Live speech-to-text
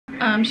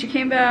She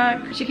came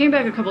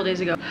back a couple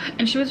days ago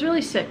and she was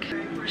really sick.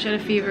 She had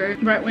a fever.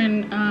 Right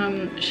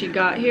when she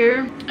got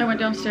here, I went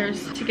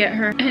downstairs to get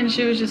her and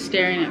she was just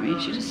staring at me.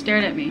 She just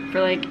stared at me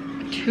for like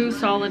 2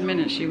 solid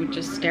minutes. She would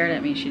just stare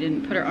at me. She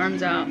didn't put her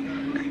arms out.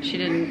 She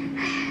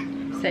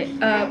didn't say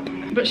up,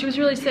 but she was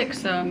really sick,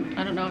 so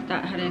I don't know if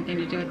that had anything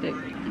to do with it.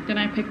 Then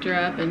I picked her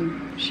up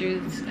and she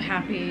was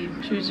happy.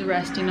 She was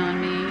resting on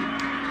me.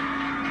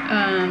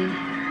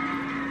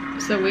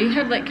 So we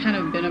had like kind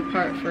of been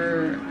apart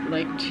for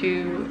like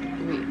 2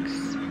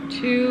 weeks.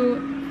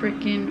 2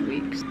 freaking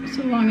weeks. It's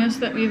the longest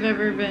that we've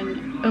ever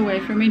been away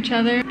from each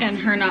other, and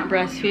her not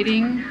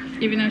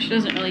breastfeeding, even though she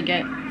doesn't really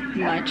get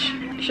much.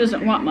 She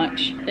doesn't want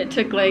much. It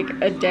took like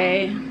a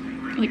day,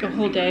 like a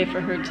whole day for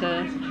her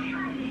to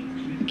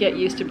get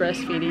used to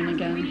breastfeeding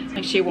again.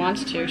 Like she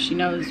wants to, she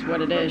knows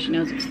what it is, she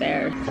knows it's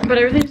there. But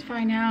everything's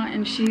fine now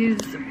and she's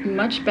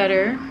much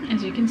better,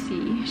 as you can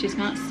see. She's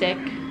not sick.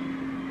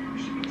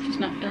 She's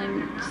not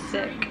feeling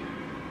sick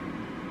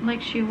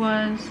like she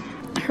was.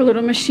 Her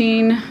little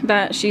machine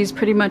that she's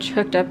pretty much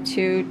hooked up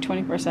to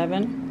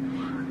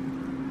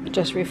 24/7,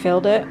 just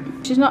refilled it.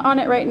 She's not on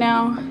it right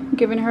now, I'm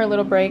giving her a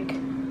little break.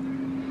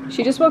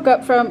 She just woke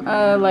up from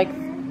a like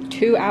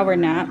 2-hour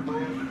nap.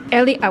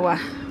 Eli awa.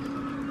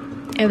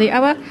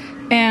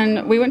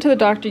 And we went to the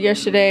doctor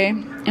yesterday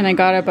and I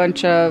got a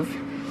bunch of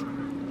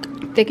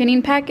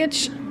thickening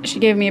packets. She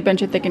gave me a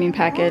bunch of thickening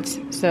packets,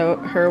 so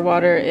her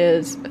water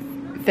is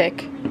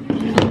thick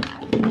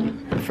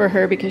for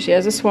her because she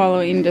has a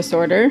swallowing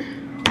disorder.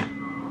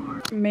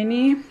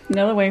 Mini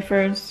vanilla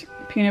wafers,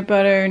 peanut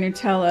butter,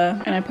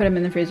 Nutella, and I put them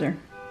in the freezer.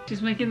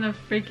 She's making the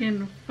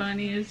freaking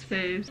funniest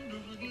face.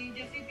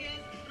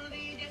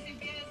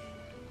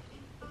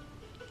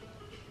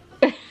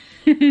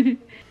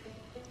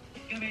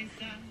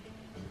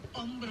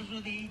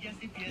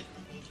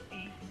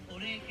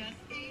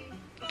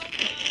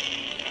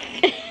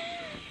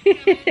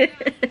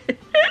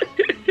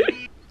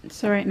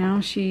 So right now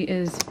she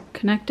is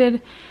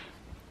connected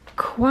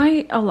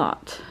quite a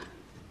lot,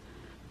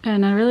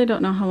 and I really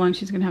don't know how long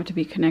she's gonna have to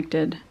be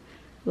connected,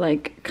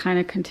 like kind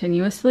of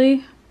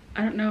continuously.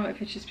 I don't know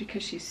if it's just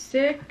because she's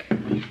sick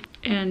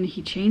and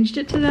he changed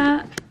it to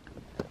that,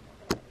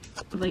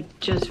 like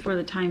just for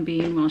the time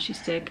being while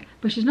she's sick,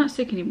 but she's not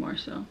sick anymore,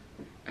 so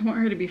I want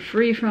her to be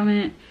free from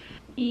it.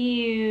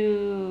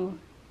 Ew.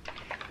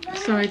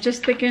 So I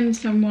just thickened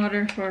some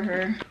water for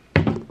her.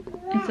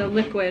 It's a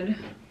liquid.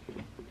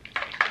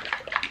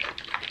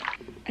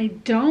 I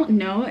don't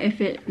know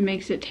if it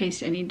makes it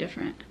taste any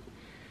different.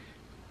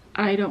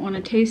 I don't want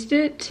to taste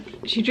it.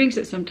 She drinks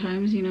it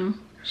sometimes, you know.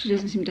 She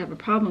doesn't seem to have a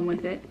problem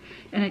with it.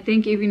 And I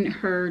think even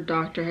her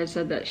doctor had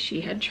said that she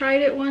had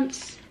tried it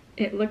once.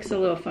 It looks a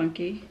little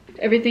funky.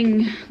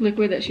 Everything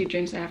liquid that she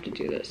drinks, I have to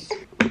do this.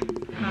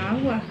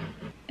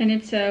 And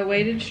it's a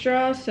weighted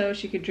straw, so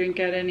she could drink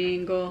at any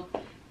angle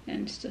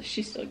and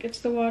she still gets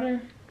the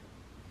water.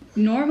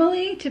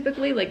 Normally,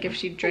 typically, like if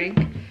she drank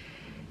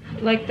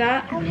like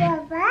that,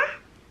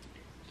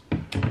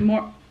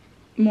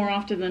 more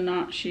often than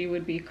not, she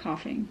would be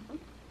coughing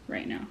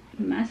right now.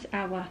 Mas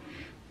awa.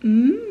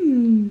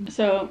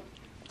 So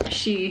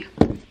she's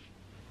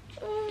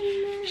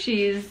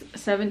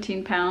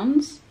 17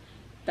 pounds.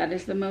 That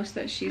is the most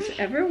that she's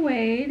ever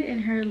weighed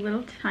in her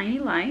little tiny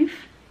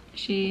life.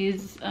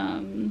 She's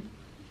a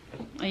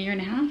year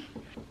and a half.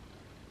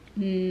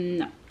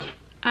 No.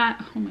 Oh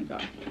my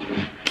god.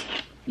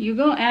 You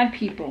go add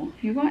people.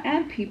 You go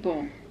add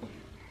people.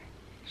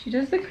 She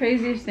does the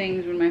craziest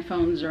things when my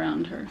phone's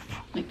around her.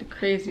 Like the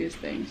craziest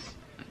things.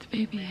 The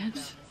baby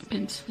has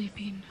been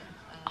sleeping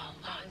a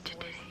lot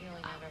today.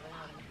 A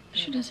lot.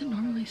 She doesn't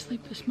normally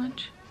sleep this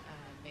much.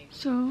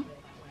 So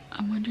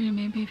I'm wondering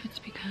maybe if it's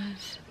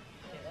because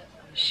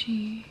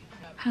she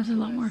has a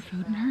lot more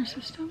food in her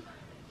system.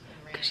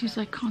 Because she's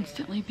like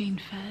constantly being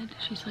fed.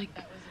 She's like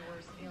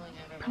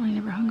probably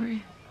never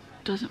hungry.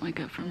 Doesn't wake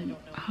up from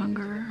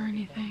hunger or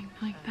anything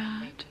like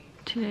that.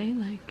 Today,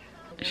 like,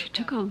 she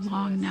took a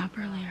long nap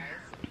earlier.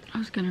 I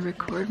was gonna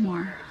record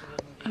more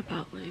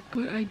about like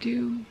what I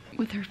do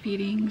with her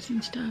feedings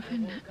and stuff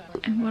and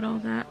what all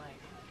that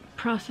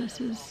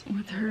processes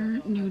with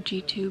her new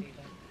G-tube.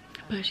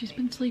 But she's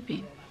been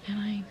sleeping and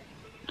I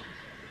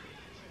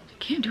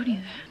can't do any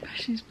of that. But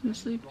she's been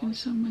sleeping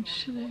so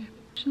much today.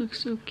 She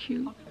looks so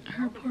cute.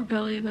 Her poor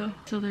belly though.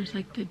 So there's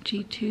like the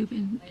G-tube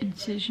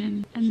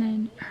incision and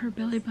then her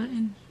belly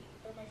button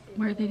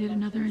where they did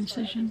another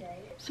incision.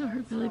 So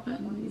her belly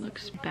button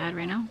looks bad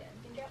right now.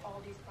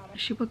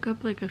 She woke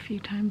up like a few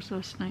times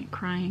last night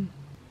crying.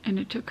 And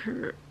it took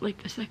her,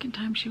 like the second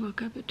time she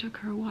woke up, it took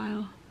her a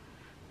while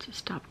to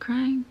stop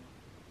crying.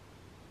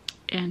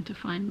 And to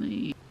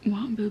finally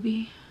want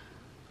Booby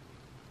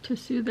to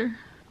soothe her.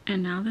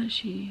 And now that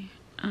she's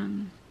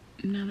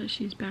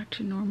back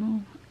to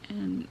normal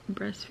and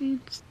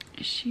breastfeeds,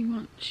 she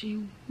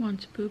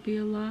wants Booby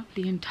a lot.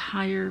 The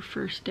entire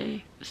first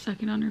day,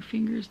 sucking on her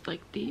fingers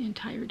like the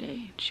entire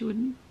day. She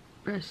wouldn't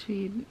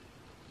breastfeed.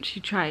 She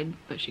tried,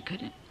 but she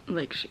couldn't.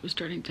 like she was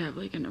starting to have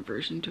like an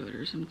aversion to it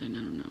or something, I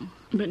don't know.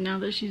 But now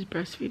that she's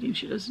breastfeeding,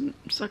 she doesn't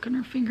suck on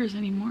her fingers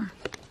anymore.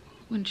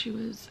 When she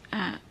was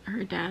at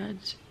her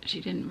dad's,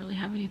 she didn't really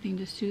have anything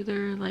to soothe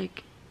her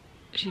like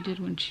she did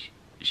when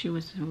she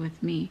was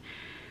with me.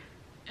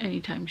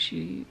 Anytime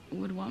she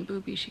would want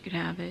booby, she could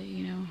have it,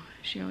 you know.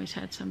 She always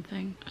had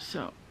something.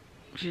 So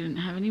she didn't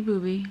have any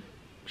booby.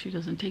 She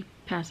doesn't take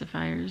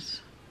pacifiers,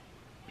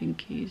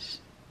 binkies,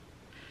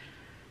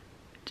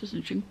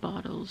 doesn't drink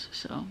bottles,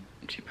 so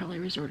she probably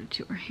resorted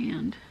to her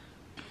hand.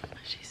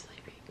 She's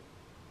sleeping.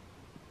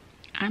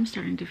 I'm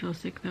starting to feel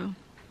sick though.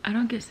 I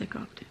don't get sick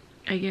often.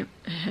 I get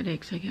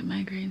headaches, I get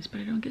migraines,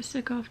 but I don't get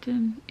sick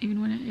often.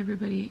 Even when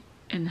everybody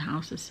in the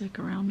house is sick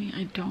around me,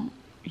 I don't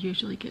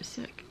usually get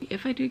sick.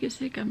 If I do get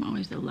sick, I'm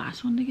always the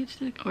last one to get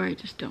sick, or I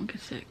just don't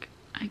get sick.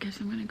 I guess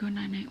I'm gonna go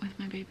night-night with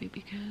my baby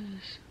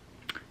because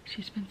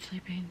she's been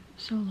sleeping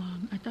so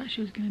long. I thought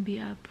she was gonna be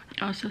up.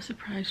 I was so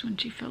surprised when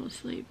she fell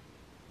asleep,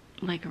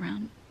 like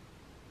around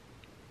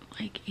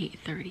like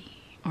 8:30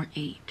 or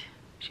 8.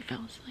 She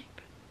fell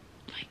asleep.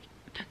 Like,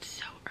 that's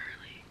so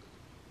early.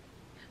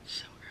 That's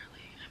so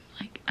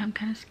early. I'm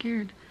kind of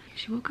scared.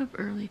 She woke up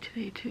early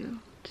today too,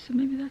 so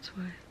maybe that's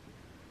why.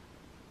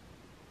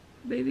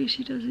 Maybe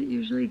she doesn't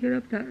usually get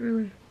up that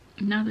early.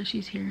 Now that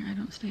she's here, I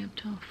don't stay up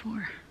till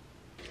 4.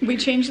 We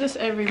change this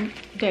every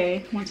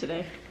day, once a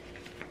day.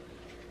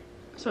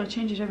 So I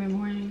change it every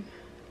morning.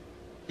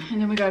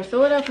 And then we gotta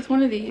fill it up with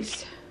one of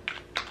these.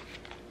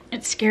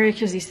 It's scary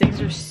because these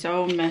things are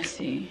so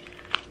messy.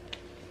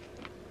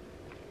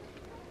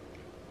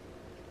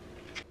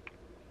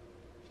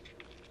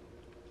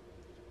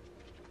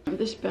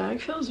 This bag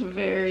feels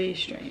very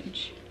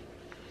strange.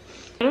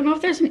 I don't know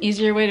if there's an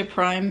easier way to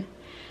prime,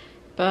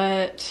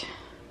 but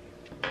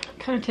it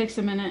kind of takes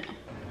a minute.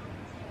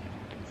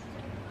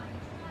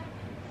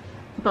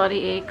 Body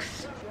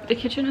aches. The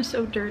kitchen is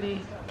so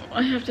dirty.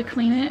 I have to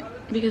clean it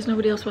because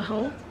nobody else will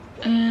help.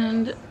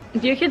 And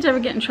if your kids ever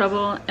get in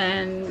trouble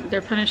and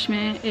their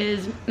punishment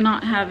is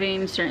not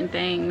having certain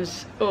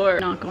things or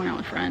not going out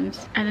with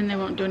friends, and then they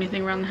won't do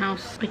anything around the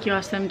house, like you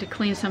ask them to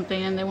clean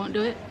something and they won't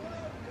do it.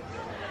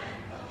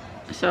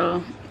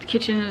 So the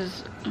kitchen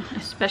is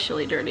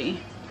especially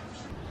dirty.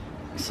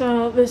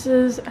 So this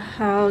is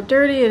how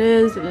dirty it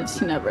is, and it's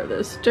never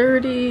this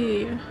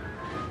dirty.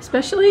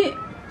 Especially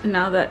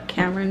now that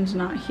Cameron's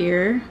not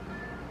here.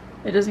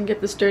 It doesn't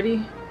get this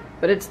dirty,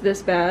 but it's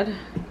this bad.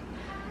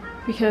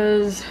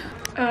 Because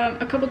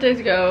a couple days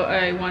ago,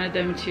 I wanted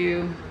them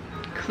to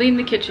clean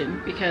the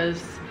kitchen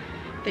because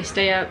they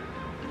stay up,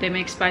 they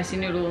make spicy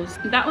noodles.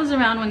 That was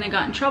around when they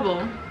got in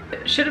trouble.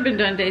 It should have been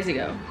done days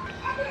ago.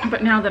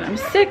 But now that I'm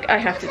sick, I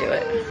have to do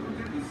it.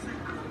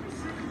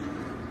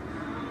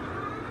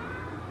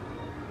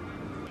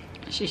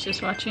 She's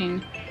just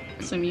watching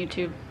some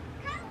YouTube.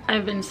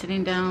 I've been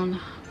sitting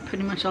down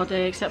pretty much all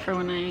day except for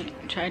when I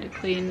try to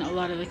clean a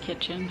lot of the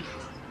kitchen.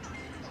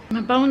 My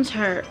bones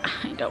hurt.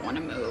 I don't want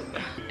to move.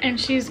 And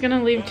she's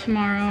gonna leave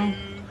tomorrow.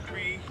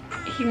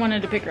 He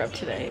wanted to pick her up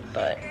today,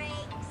 but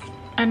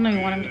I don't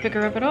even want him to pick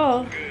her up at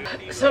all.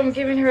 So I'm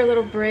giving her a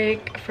little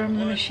break from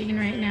the machine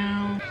right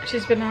now.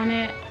 She's been on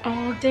it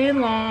all day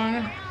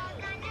long.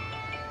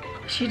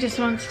 She just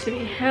wants to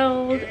be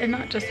held, and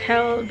not just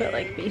held, but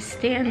like be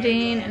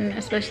standing. And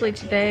especially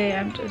today,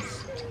 I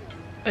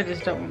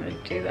just don't want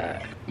to do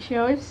that. She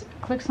always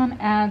clicks on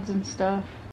ads and stuff.